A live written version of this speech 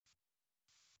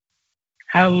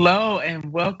Hello,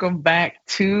 and welcome back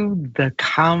to the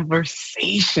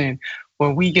conversation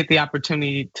where we get the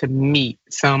opportunity to meet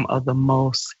some of the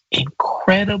most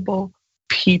incredible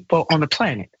people on the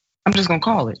planet. I'm just going to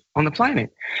call it on the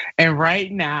planet. And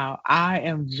right now, I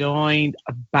am joined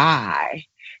by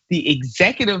the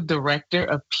executive director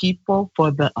of People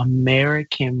for the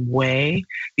American Way,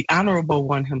 the honorable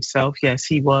one himself. Yes,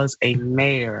 he was a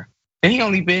mayor. And he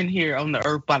only been here on the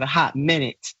earth about a hot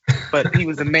minute, but he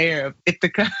was the mayor of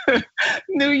Ithaca,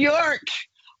 New York.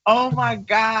 Oh my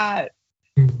God.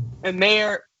 And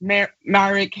Mayor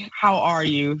Marek, how are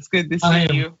you? It's good to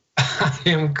see you. I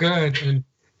am good, and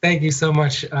thank you so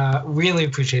much. Really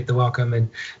appreciate the welcome, and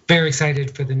very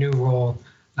excited for the new role.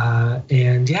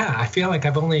 And yeah, I feel like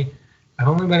I've only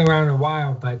been around a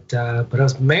while, but I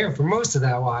was mayor for most of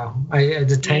that while. I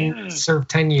did served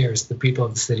 10 years the people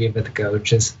of the city of Ithaca,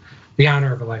 which is the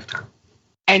honor of a lifetime.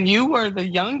 And you were the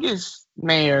youngest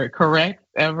mayor, correct,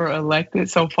 ever elected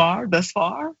thus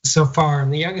far? So far, I'm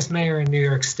the youngest mayor in New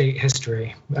York State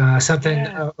history. A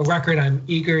record I'm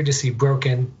eager to see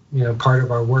broken, part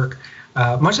of our work.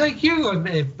 Much like you,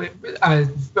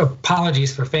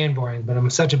 apologies for fanboying, but I'm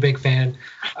such a big fan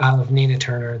of Nina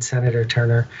Turner and Senator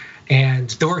Turner and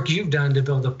the work you've done to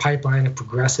build a pipeline of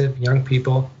progressive young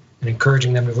people and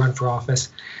encouraging them to run for office.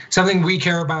 Something we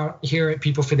care about here at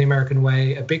People for the American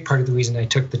Way. A big part of the reason I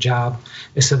took the job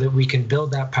is so that we can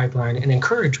build that pipeline and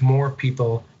encourage more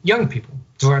people, young people,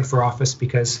 to run for office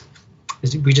because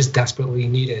we just desperately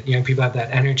need it. Young people have that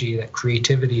energy, that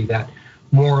creativity, that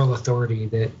moral authority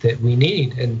that we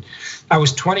need. And I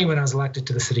was 20 when I was elected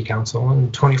to the city council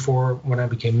and 24 when I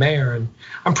became mayor. And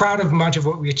I'm proud of much of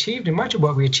what we achieved. And much of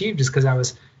what we achieved is because I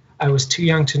was too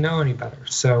young to know any better.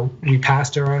 So we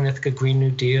passed our own Ithaca Green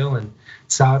New Deal and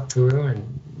saw it through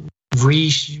and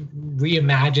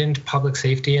reimagined public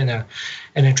safety in a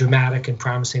dramatic and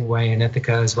promising way in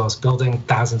Ithaca, as well as building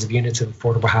thousands of units of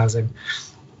affordable housing.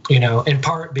 In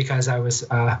part because I was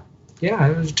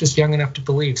just young enough to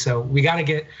believe. So we got to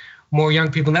get more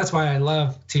young people. And that's why I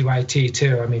love TYT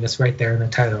too. I mean, it's right there in the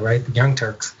title, right? The Young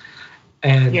Turks.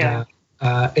 And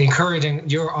encouraging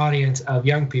your audience of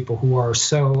young people who are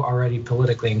so already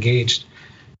politically engaged.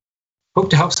 Hope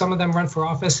to help some of them run for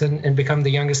office and become the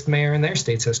youngest mayor in their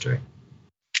state's history.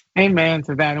 Amen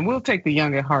to that. And we'll take the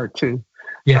young at heart too.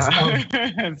 Yes.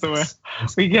 So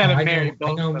we got to marry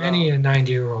both. I know many a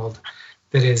 90-year-old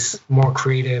that is more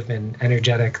creative and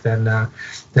energetic than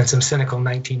some cynical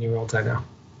 19-year-olds I know.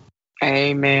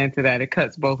 Amen to that. It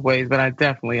cuts both ways, but I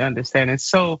definitely understand. And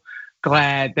so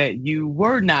glad that you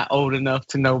were not old enough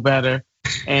to know better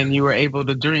and you were able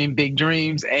to dream big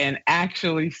dreams and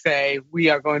actually say, we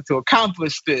are going to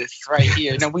accomplish this right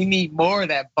here. Now, we need more of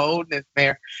that boldness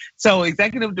there. So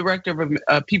executive director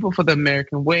of People for the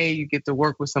American Way, you get to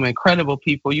work with some incredible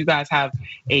people. You guys have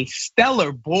a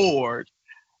stellar board.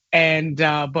 And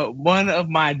but one of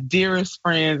my dearest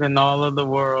friends in all of the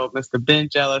world, Mr. Ben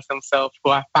Jealous himself, who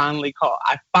I fondly call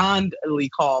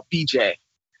BJ,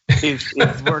 is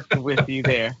working with you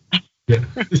there.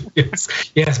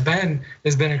 Yes, Ben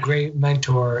has been a great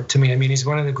mentor to me. I mean, he's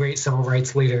one of the great civil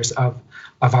rights leaders of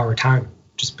our time,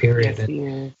 just period. Yes, he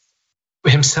is.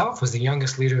 Himself was the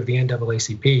youngest leader of the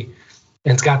NAACP,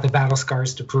 and it's got the battle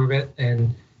scars to prove it,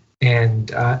 and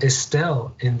is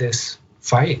still in this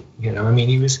fight. I mean,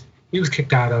 he was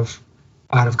kicked out of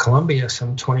Columbia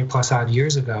some 20 plus odd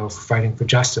years ago for fighting for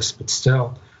justice, but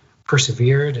still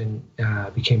persevered and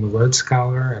became a Rhodes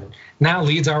Scholar, and now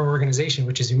leads our organization,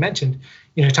 which, as you mentioned,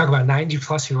 talk about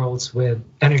 90-plus-year-olds with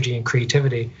energy and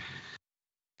creativity.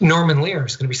 Norman Lear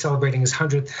is going to be celebrating his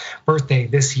 100th birthday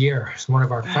this year. He's one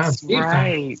of our founders.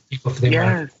 Right. People for the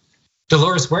American.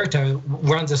 Dolores Huerta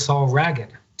runs us all ragged.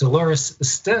 Dolores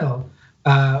is still,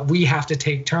 we have to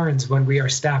take turns when we are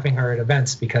staffing her at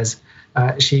events because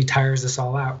she tires us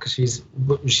all out because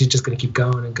she's just going to keep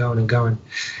going and going and going.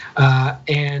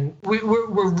 And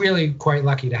we're really quite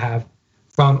lucky to have,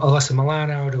 from Alyssa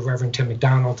Milano to Reverend Tim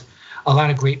McDonald, a lot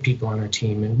of great people on our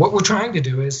team. And what we're trying to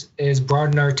do is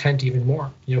broaden our tent even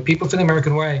more. People for the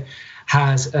American Way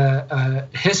has a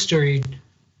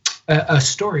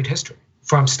storied history,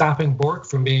 from stopping Bork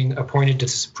from being appointed to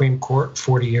the Supreme Court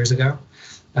 40 years ago,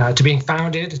 to being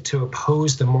founded to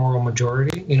oppose the moral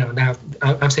majority. Now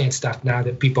I'm saying stuff now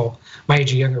that people my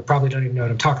age or younger probably don't even know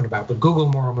what I'm talking about, but Google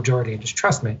moral majority and just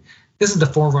trust me. This is the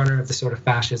forerunner of the sort of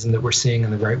fascism that we're seeing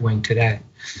in the right wing today.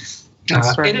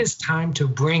 That's right. It is time to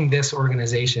bring this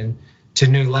organization to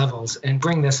new levels and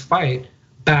bring this fight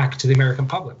back to the American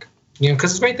public,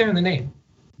 because it's right there in the name.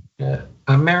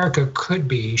 America could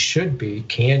be, should be,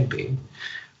 can be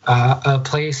a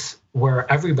place where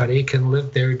everybody can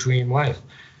live their dream life.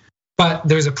 But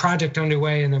there's a project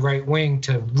underway in the right wing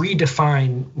to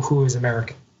redefine who is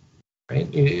American,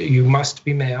 right? You must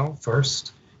be male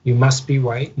first, you must be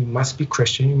white, you must be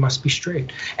Christian, you must be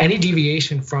straight. Any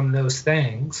deviation from those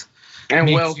things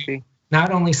and wealthy,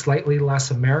 not only slightly less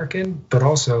American, but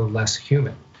also less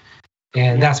human.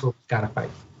 And that's what we've got to fight.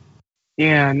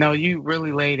 Yeah, no, you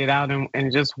really laid it out,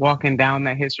 and just walking down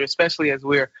that history, especially as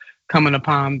we're coming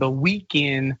upon the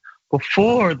weekend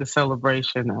before the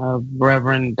celebration of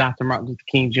Reverend Dr. Martin Luther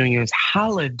King Jr.'s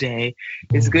holiday.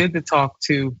 It's good to talk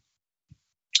to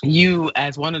you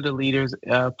as one of the leaders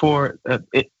of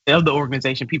the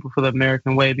organization, People for the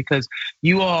American Way, because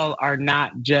you all are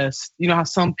not just, how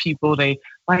some people, they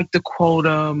like to quote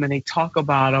them and they talk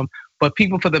about them, but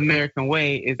People for the American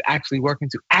Way is actually working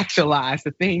to actualize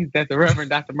the things that the Reverend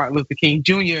Dr. Martin Luther King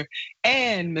Jr.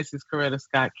 and Mrs. Coretta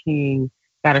Scott King,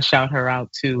 got to shout her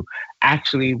out too,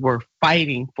 actually were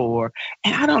fighting for.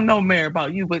 And I don't know, Mayor,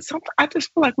 about you, but sometimes I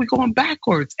just feel like we're going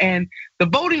backwards. And the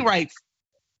voting rights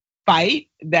fight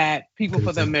that People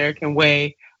for the American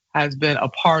Way has been a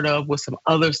part of with some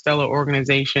other stellar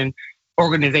organizations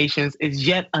is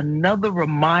yet another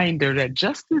reminder that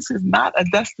justice is not a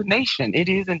destination. It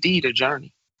is indeed a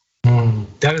journey.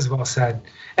 That is well said.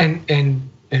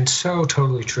 And so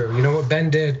totally true. You know what Ben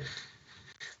did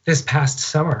this past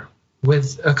summer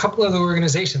with a couple other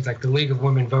organizations like the League of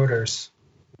Women Voters,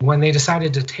 when they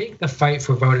decided to take the fight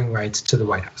for voting rights to the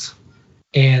White House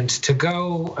and to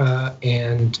go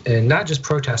and not just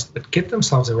protest, but get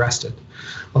themselves arrested,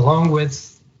 along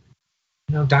with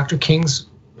Dr. King's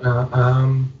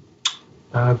grandchild,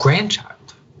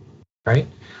 right?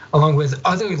 Along with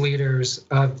other leaders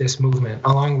of this movement,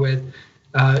 along with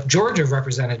Georgia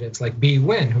representatives like Bee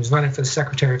Nguyen, who's running for the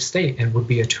Secretary of State and would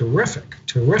be a terrific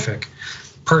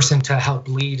person to help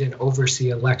lead and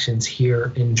oversee elections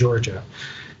here in Georgia.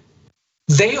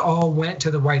 They all went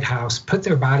to the White House, put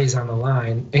their bodies on the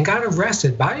line, and got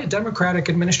arrested by a Democratic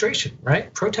administration,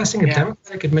 right? Protesting a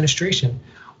Democratic administration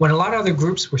when a lot of other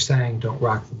groups were saying, don't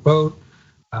rock the boat.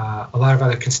 A lot of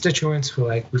other constituents were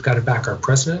like, we've got to back our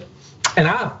president. And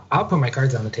I'll put my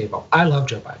cards on the table. I love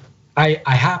Joe Biden.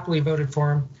 I happily voted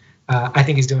for him. I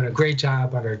think he's doing a great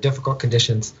job under difficult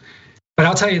conditions. But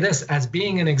I'll tell you this, as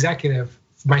being an executive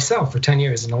myself for 10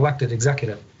 years, an elected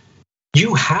executive,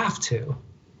 you have to,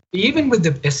 even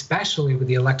especially with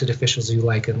the elected officials you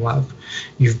like and love,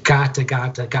 you've got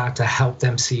to help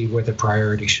them see where the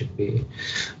priority should be.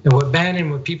 And what Ben and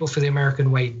what People for the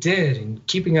American Way did in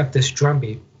keeping up this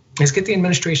drumbeat is get the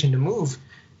administration to move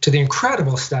to the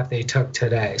incredible step they took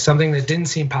today, something that didn't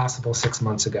seem possible 6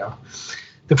 months ago.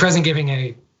 The president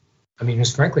giving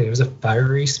frankly, it was a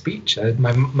fiery speech.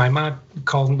 My mom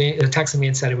texted me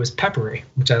and said it was peppery,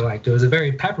 which I liked. It was a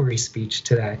very peppery speech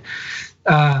today.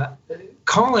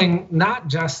 Calling not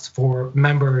just for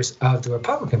members of the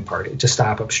Republican Party to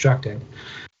stop obstructing,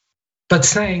 but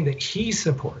saying that he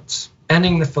supports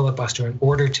ending the filibuster in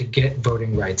order to get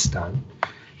voting rights done,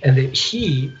 and that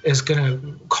he is going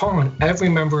to call on every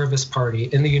member of his party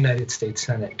in the United States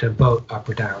Senate to vote up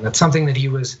or down. That's something that he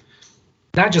was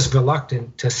not just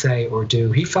reluctant to say or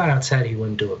do. He flat out said he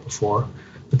wouldn't do it before.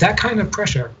 But that kind of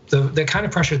pressure, the kind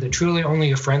of pressure that truly only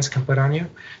your friends can put on you,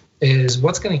 is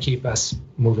what's going to keep us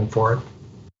moving forward.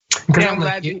 Because I'm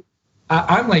like you.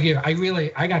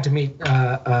 I got to meet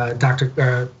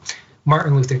Dr.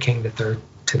 Martin Luther King III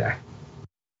today,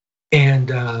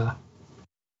 and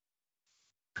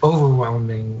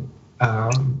overwhelming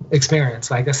experience,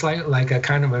 like a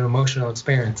kind of an emotional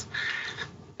experience.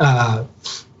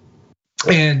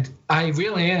 And I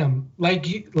really am, like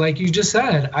you just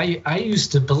said, I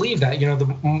used to believe that,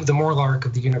 the moral arc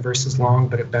of the universe is long,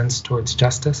 but it bends towards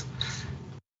justice.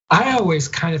 I always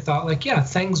kind of thought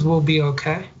things will be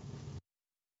okay.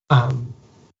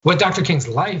 What Dr. King's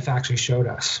life actually showed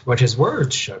us, what his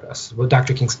words showed us, what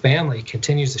Dr. King's family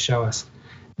continues to show us,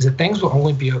 is that things will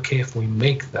only be okay if we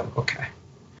make them okay.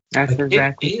 That's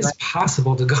exactly it is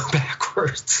possible to go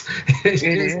backwards.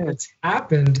 It's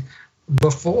happened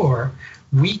before.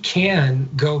 We can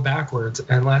go backwards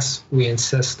unless we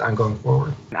insist on going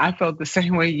forward. I felt the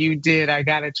same way you did. I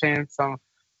got a chance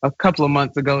a couple of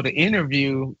months ago to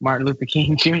interview Martin Luther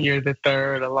King Jr.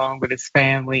 III along with his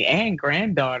family and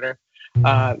granddaughter,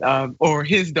 or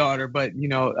his daughter, but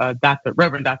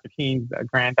Reverend Dr. King's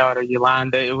granddaughter,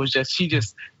 Yolanda. It was she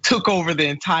just took over the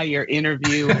entire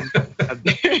interview. And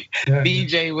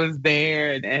BJ was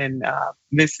there and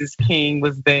Mrs. King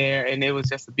was there, and it was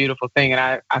just a beautiful thing.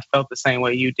 And I felt the same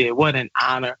way you did. What an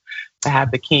honor to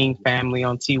have the King family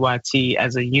on TYT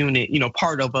as a unit,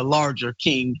 part of a larger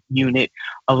King unit,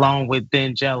 along with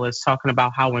Ben Jealous, talking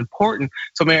about how important.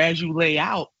 So, Mayor, as you lay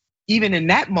out even in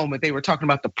that moment, they were talking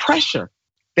about the pressure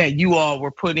that you all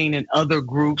were putting in other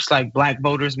groups like Black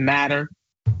Voters Matter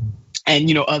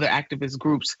and other activist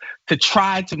groups to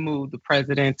try to move the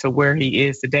president to where he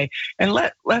is today. And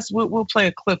we'll play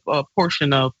a clip, a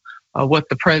portion of what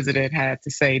the president had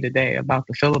to say today about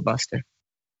the filibuster.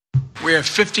 We have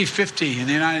 50-50 in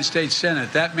the United States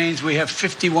Senate. That means we have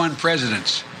 51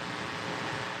 presidents.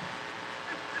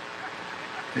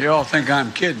 You all think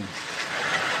I'm kidding.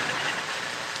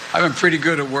 I've been pretty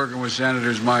good at working with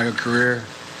senators my whole career,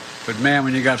 but man,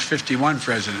 when you got 51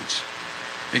 presidents,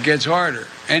 it gets harder.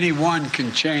 Any one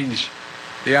can change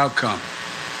the outcome.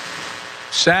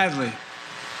 Sadly,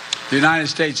 the United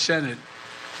States Senate,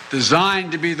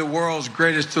 designed to be the world's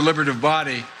greatest deliberative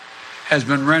body, has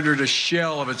been rendered a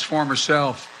shell of its former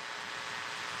self.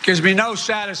 Gives me no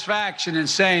satisfaction in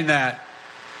saying that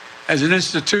as an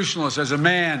institutionalist, as a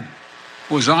man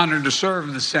who was honored to serve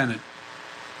in the Senate.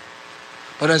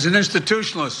 But as an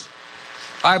institutionalist,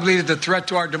 I believe that the threat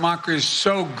to our democracy is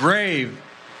so grave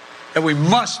that we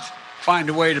must find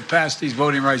a way to pass these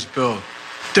voting rights bills.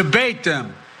 Debate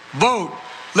them, vote,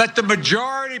 let the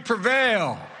majority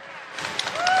prevail.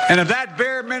 And if that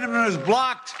bare minimum is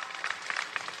blocked,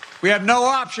 we have no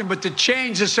option but to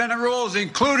change the Senate rules,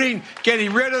 including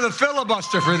getting rid of the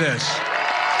filibuster for this.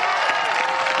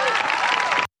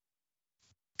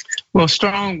 Well,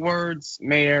 strong words,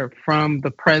 Mayor, from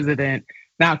the president.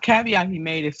 Now, caveat he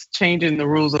made is changing the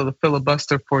rules of the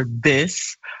filibuster for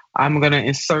this. I'm going to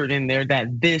insert in there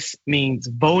that this means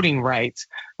voting rights.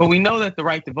 But we know that the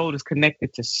right to vote is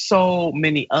connected to so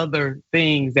many other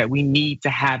things that we need to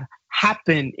have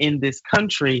happen in this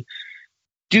country.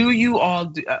 Do you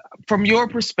all, from your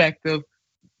perspective,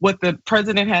 what the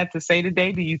president had to say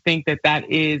today, do you think that that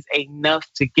is enough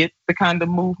to get the kind of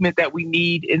movement that we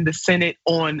need in the Senate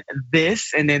on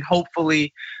this, and then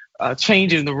hopefully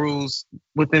changing the rules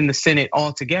within the Senate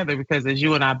altogether? Because as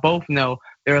you and I both know,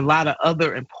 there are a lot of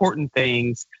other important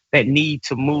things that need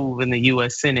to move in the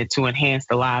US Senate to enhance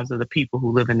the lives of the people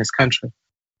who live in this country.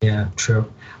 Yeah,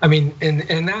 true. I mean,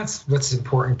 and that's what's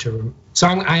important to. So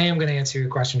I am going to answer your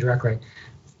question directly.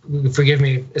 Forgive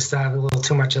me if I have a little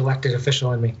too much elected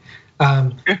official in me. I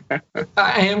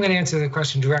am going to answer the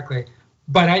question directly,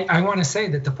 but I want to say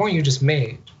that the point you just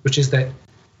made, which is that,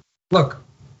 look,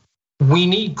 we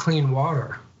need clean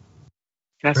water.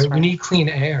 That's right. We need clean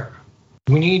air.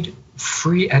 We need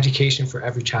free education for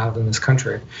every child in this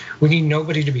country. We need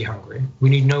nobody to be hungry. We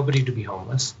need nobody to be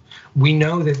homeless. We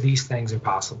know that these things are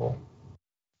possible.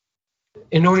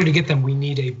 In order to get them, we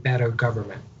need a better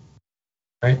government,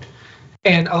 right?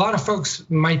 And a lot of folks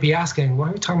might be asking, why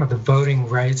are we talking about the Voting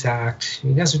Rights Act?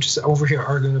 You guys are just over here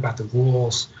arguing about the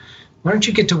rules. Why don't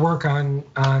you get to work on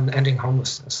ending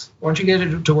homelessness? Why don't you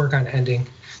get to work on ending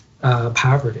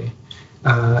poverty?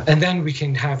 And then we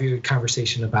can have your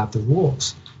conversation about the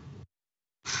rules.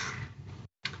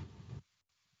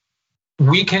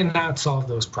 We cannot solve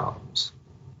those problems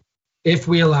if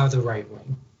we allow the right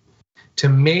wing to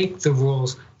make the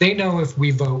rules. They know if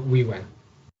we vote, we win.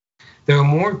 There are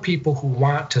more people who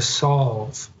want to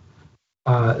solve,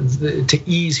 to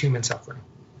ease human suffering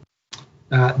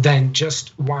than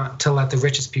just want to let the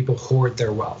richest people hoard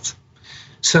their wealth.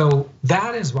 So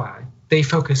that is why they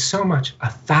focus so much,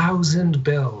 1,000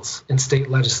 bills in state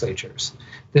legislatures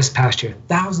this past year,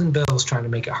 1,000 bills trying to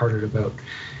make it harder to vote.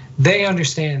 They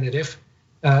understand that if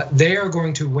they are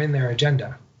going to win their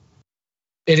agenda,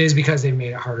 it is because they made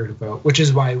it harder to vote, which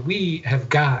is why we have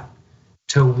got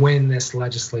to win this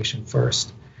legislation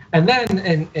first. And then,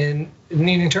 and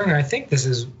Nina Turner, I think this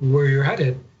is where you're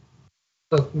headed.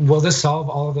 Look, will this solve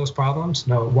all of those problems?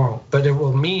 No, it won't. But it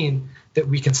will mean that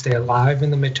we can stay alive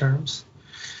in the midterms.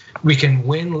 We can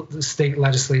win state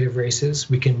legislative races.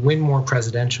 We can win more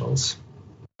presidentials,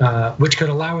 which could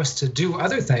allow us to do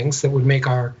other things that would make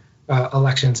our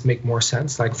elections make more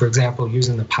sense. Like, for example,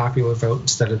 using the popular vote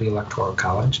instead of the Electoral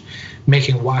College,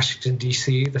 making Washington,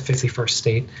 D.C. the 51st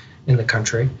state in the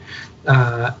country,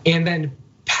 and then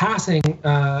passing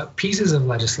pieces of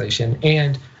legislation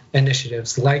and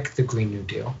initiatives like the Green New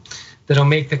Deal that'll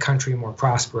make the country more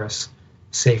prosperous,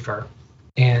 safer,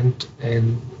 and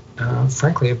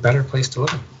frankly, a better place to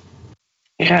live.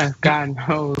 Yeah, God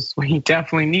knows we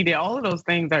definitely need it. All of those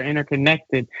things are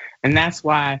interconnected, and that's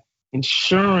why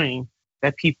ensuring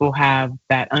that people have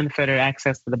that unfettered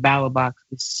access to the ballot box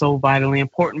is so vitally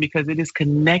important, because it is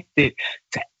connected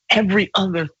to every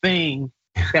other thing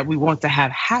that we want to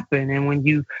have happen. And when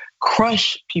you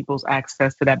crush people's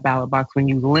access to that ballot box, when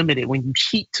you limit it, when you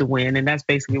cheat to win, and that's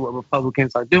basically what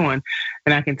Republicans are doing.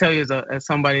 And I can tell you as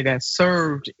somebody that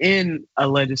served in a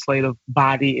legislative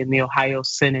body in the Ohio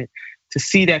Senate, to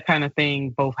see that kind of thing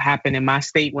both happen in my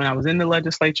state when I was in the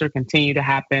legislature, continue to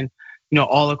happen,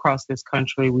 all across this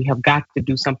country. We have got to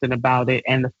do something about it,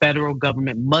 and the federal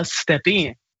government must step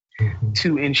in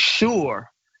to ensure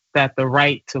that the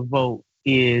right to vote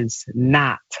is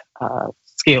not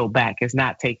scaled back, is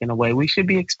not taken away. We should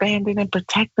be expanding and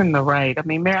protecting the right. I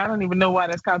mean, Mayor, I don't even know why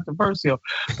that's controversial,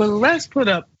 but let's put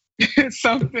up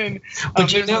something.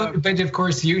 But but of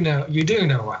course you do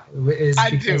know why. I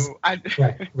do.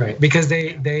 Right. Because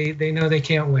they know they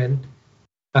can't win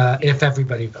if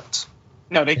everybody votes.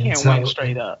 No, they can't win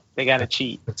straight up. They got to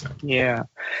cheat. That's right. Yeah.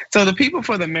 So the People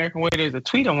for the American Way, there's a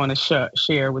tweet I want to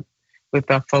share with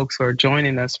the folks who are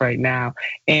joining us right now.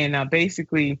 And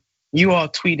basically, you all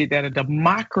tweeted that a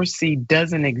democracy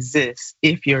doesn't exist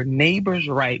if your neighbor's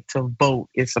right to vote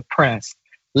is suppressed.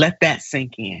 Let that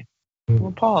sink in.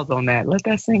 We'll pause on that. Let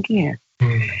that sink in.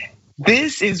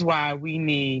 This is why we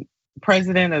need the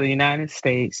President of the United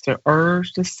States to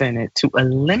urge the Senate to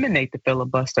eliminate the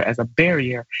filibuster as a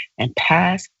barrier and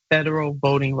pass federal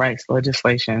voting rights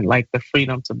legislation like the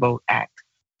Freedom to Vote Act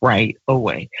right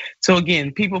away. So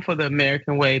again, People for the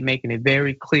American Way, making it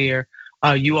very clear.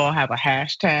 You all have a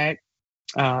hashtag,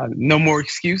 no more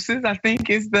excuses, I think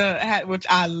is the, which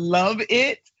I love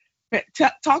it.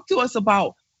 Talk to us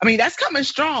about, I mean, that's coming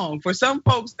strong. For some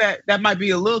folks that might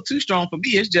be a little too strong. For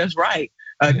me, it's just right.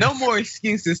 No more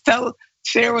excuses.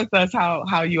 Share with us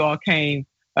how you all came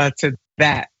to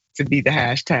that to be the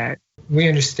hashtag. We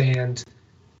understand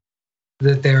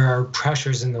that there are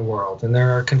pressures in the world and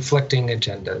there are conflicting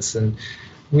agendas. And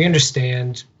we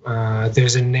understand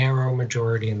there's a narrow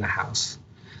majority in the House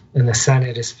and the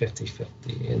Senate is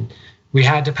 50-50. And we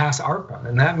had to pass ARPA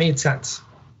and that made sense,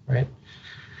 right?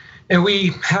 And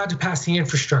we had to pass the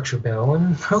infrastructure bill,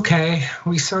 and okay,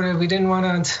 we didn't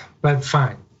want to, but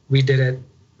fine, we did it,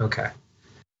 okay.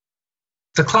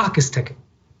 The clock is ticking.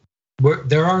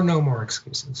 There are no more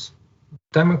excuses.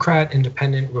 Democrat,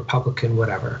 independent, Republican,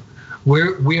 whatever.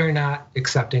 We are not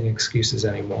accepting excuses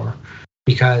anymore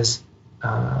because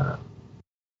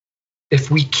if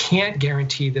we can't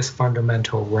guarantee this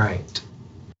fundamental right,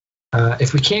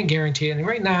 if we can't guarantee it, and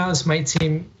right now this might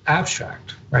seem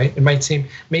abstract, right? It might seem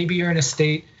maybe you're in a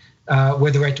state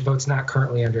where the right to vote's not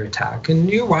currently under attack, and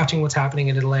you're watching what's happening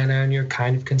in Atlanta, and you're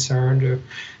kind of concerned, or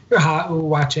you're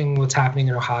watching what's happening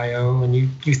in Ohio, and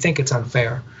you think it's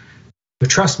unfair. But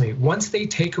trust me, once they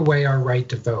take away our right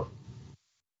to vote,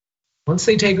 once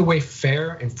they take away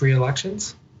fair and free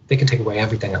elections, they can take away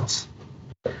everything else.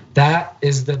 That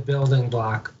is the building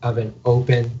block of an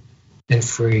open and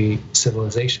free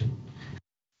civilization.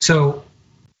 So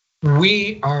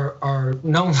we are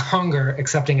no longer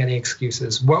accepting any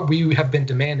excuses. What we have been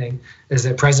demanding is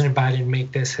that President Biden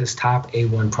make this his top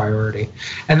A1 priority.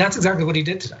 And that's exactly what he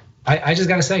did today. I just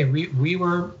gotta say, we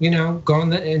were,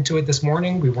 going into it this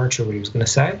morning. We weren't sure what he was gonna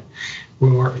say. We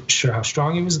weren't sure how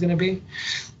strong he was gonna be.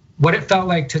 What it felt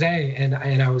like today, and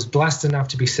I was blessed enough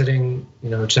to be sitting,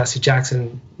 Jesse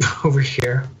Jackson over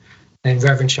here and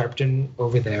Reverend Sharpton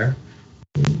over there,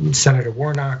 Senator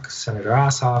Warnock, Senator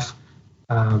Ossoff,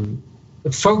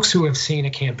 folks who have seen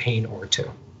a campaign or two.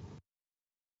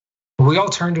 We all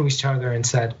turned to each other and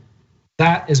said,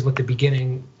 that is what the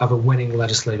beginning of a winning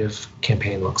legislative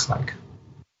campaign looks like.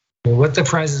 And what the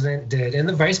president did, and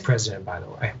the vice president, by the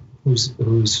way,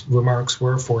 whose remarks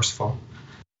were forceful,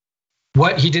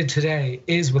 what he did today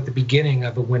is what the beginning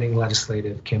of a winning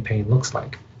legislative campaign looks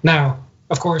like. Now,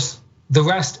 of course, the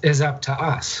rest is up to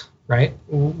us, right?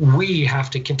 We have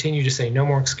to continue to say no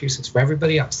more excuses for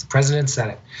everybody else. The president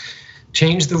said it.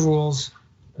 Change the rules,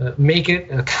 make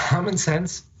it a common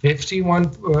sense, 51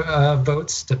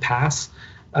 votes to pass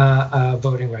a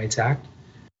Voting Rights Act,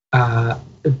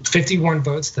 51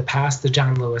 votes to pass the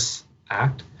John Lewis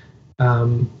Act.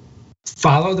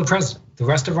 Follow the president. The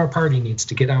rest of our party needs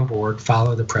to get on board,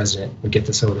 follow the president, and get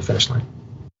this over the finish line.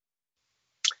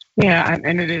 Yeah,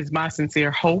 and it is my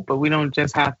sincere hope, but we don't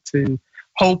just have to.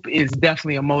 Hope is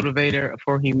definitely a motivator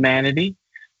for humanity,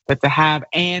 but to have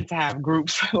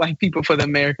groups like People for the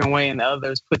American Way and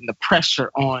others putting the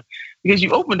pressure on, because you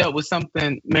opened up with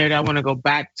something, Mary, I want to go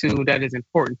back to that is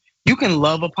important. You can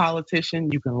love a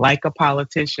politician, you can like a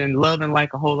politician, love and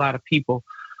like a whole lot of people,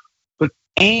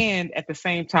 and at the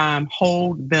same time,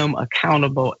 hold them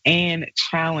accountable and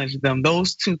challenge them.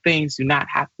 Those two things do not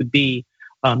have to be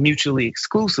mutually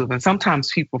exclusive. And sometimes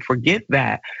people forget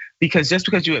that, because just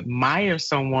because you admire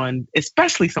someone,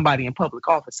 especially somebody in public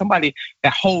office, somebody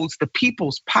that holds the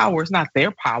people's power, it's not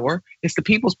their power, it's the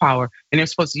people's power. And they're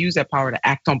supposed to use that power to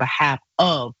act on behalf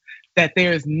of, that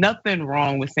there is nothing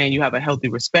wrong with saying you have a healthy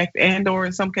respect and or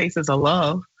in some cases a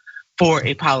love for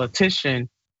a politician.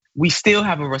 We still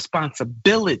have a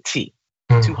responsibility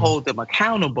to hold them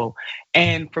accountable.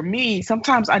 And for me,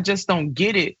 sometimes I just don't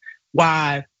get it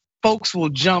why folks will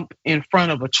jump in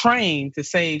front of a train to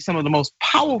save some of the most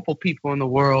powerful people in the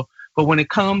world. But when it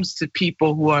comes to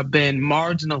people who have been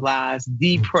marginalized,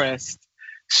 depressed,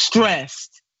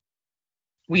 stressed,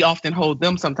 we often hold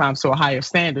them sometimes to a higher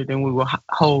standard than we will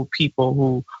hold people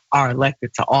who are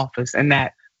elected to office. And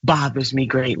that bothers me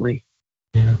greatly.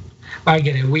 Yeah, I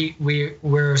get it.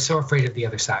 We're so afraid of the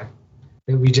other side.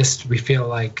 We feel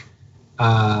like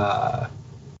our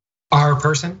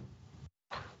person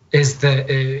is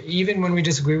even when we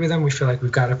disagree with them, we feel like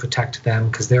we've got to protect them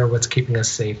because they're what's keeping us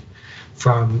safe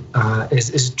from,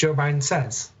 as Joe Biden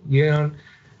says,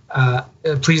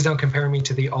 please don't compare me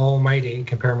to the almighty,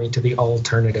 compare me to the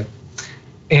alternative.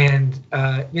 And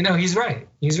he's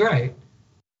right.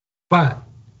 But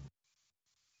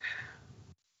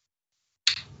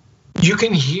you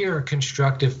can hear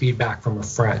constructive feedback from a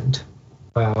friend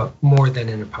more than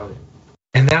an opponent.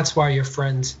 And that's why your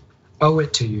friends owe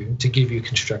it to you to give you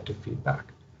constructive feedback.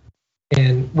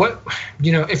 And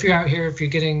if you're out here,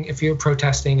 if you're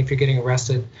protesting, if you're getting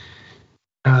arrested,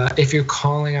 if you're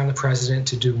calling on the president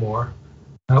to do more,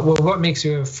 what makes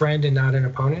you a friend and not an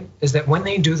opponent is that when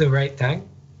they do the right thing,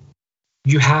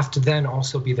 you have to then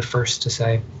also be the first to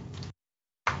say,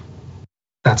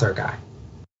 that's our guy.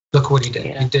 Look what he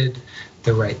did. He did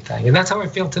the right thing. And that's how I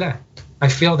feel today. I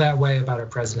feel that way about our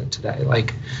president today.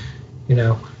 Like, he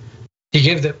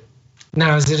gave the.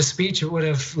 Now, is it a speech you would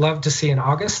have loved to see in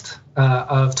August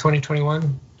of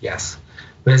 2021? Yes.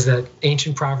 But as the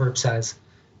ancient proverb says,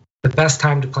 the best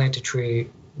time to plant a tree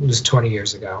was 20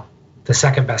 years ago. The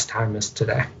second best time is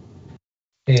today.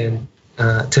 And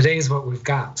today is what we've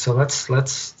got. So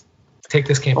let's take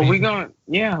this campaign. Well,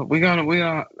 we're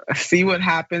gonna see what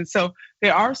happens. So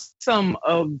there are some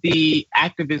of the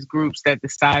activist groups that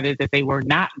decided that they were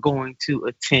not going to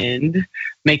attend,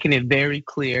 making it very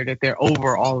clear that they're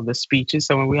over all of the speeches.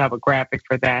 So when we have a graphic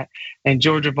for that, and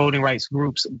Georgia voting rights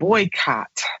groups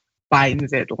boycott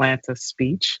Biden's Atlanta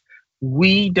speech.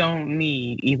 We don't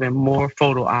need even more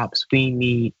photo ops. We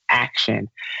need action.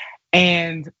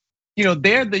 And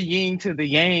they're the yin to the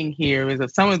yang here. Is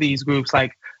that some of these groups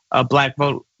like Black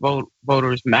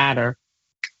Voters Matter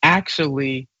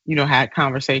actually, had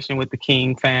conversation with the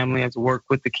King family, has worked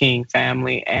with the King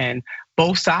family, and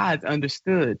both sides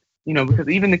understood, because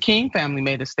even the King family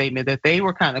made a statement that they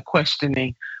were kind of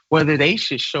questioning whether they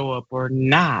should show up or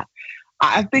not.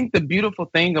 I think the beautiful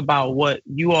thing about what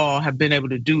you all have been able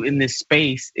to do in this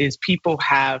space is people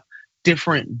have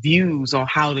different views on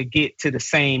how to get to the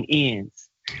same ends.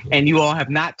 And you all have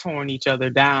not torn each other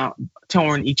down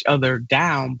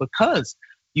because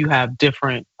you have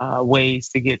different ways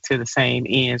to get to the same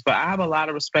ends. But I have a lot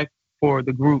of respect for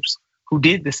the groups who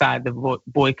did decide to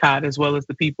boycott, as well as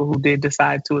the people who did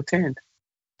decide to attend.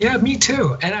 Yeah, me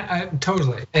too. And I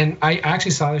totally. And I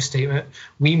actually saw their statement.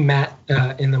 We met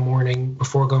in the morning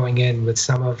before going in with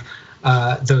some of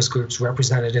those groups,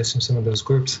 representatives from some of those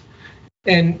groups.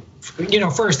 And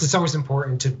first, it's always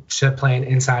important to play an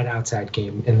inside-outside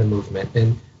game in the movement.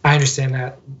 And I understand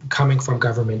that coming from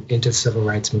government into the civil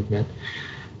rights movement.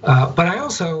 But I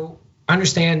also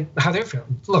understand how they're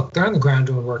feeling. Look, they're on the ground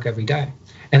doing work every day.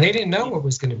 And they didn't know what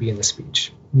was going to be in the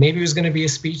speech. Maybe it was going to be a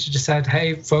speech that just said,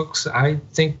 hey, folks, I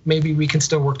think maybe we can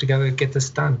still work together to get this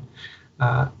done.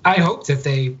 I hope that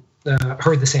they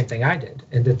heard the same thing I did,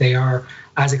 and that they are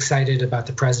as excited about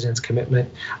the president's commitment.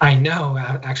 I know,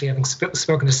 actually having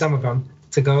spoken to some of them,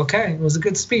 to go, okay, it was a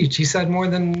good speech. He said more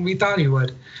than we thought he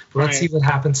would. But let's see what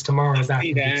happens tomorrow back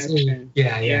in DC.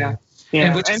 Yeah.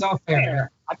 And which is all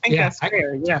fair. I think that's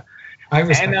fair, yeah. I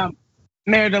respect and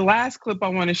Mayor, the last clip I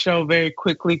want to show very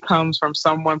quickly comes from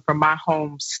someone from my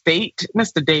home state,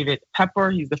 Mr. David Pepper.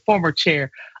 He's the former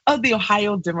chair of the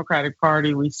Ohio Democratic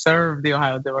Party. We serve the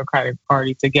Ohio Democratic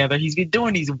Party together. He's been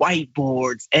doing these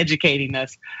whiteboards, educating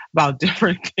us about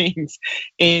different things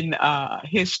in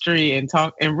history and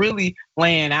really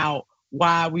laying out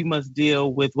why we must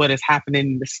deal with what is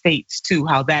happening in the states too,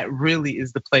 how that really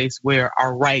is the place where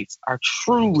our rights are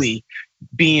truly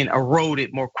being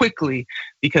eroded more quickly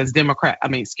because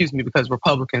because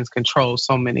Republicans control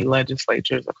so many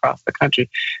legislatures across the country.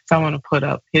 So I want to put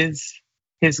up his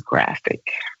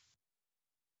graphic.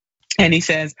 And he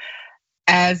says,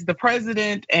 as the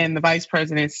president and the vice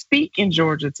president speak in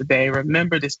Georgia today,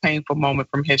 remember this painful moment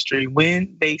from history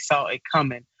when they saw it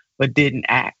coming but didn't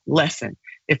act. Lesson.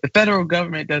 If the federal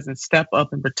government doesn't step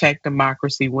up and protect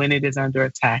democracy when it is under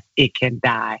attack, it can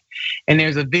die. And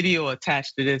there's a video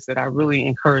attached to this that I really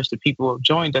encourage the people who have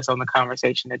joined us on the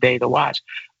conversation today to watch.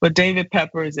 But David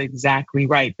Pepper is exactly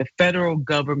right. The federal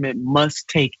government must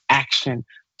take action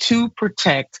to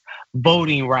protect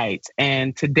voting rights.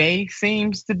 And today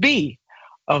seems to be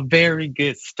a very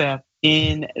good step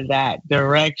in that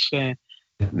direction.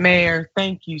 Mayor,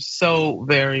 thank you so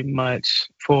very much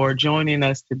for joining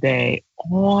us today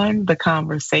on The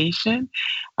Conversation.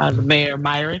 Mayor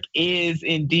Myrick is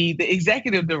indeed the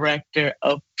executive director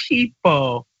of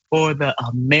People for the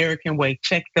American Way.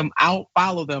 Check them out,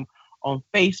 follow them on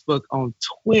Facebook, on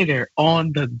Twitter,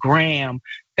 on the Gram.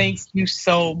 Thank you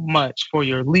so much for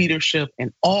your leadership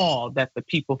and all that the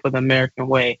People for the American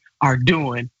Way are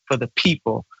doing for the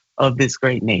people of this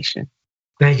great nation.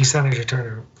 Thank you, Senator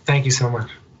Turner. Thank you so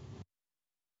much.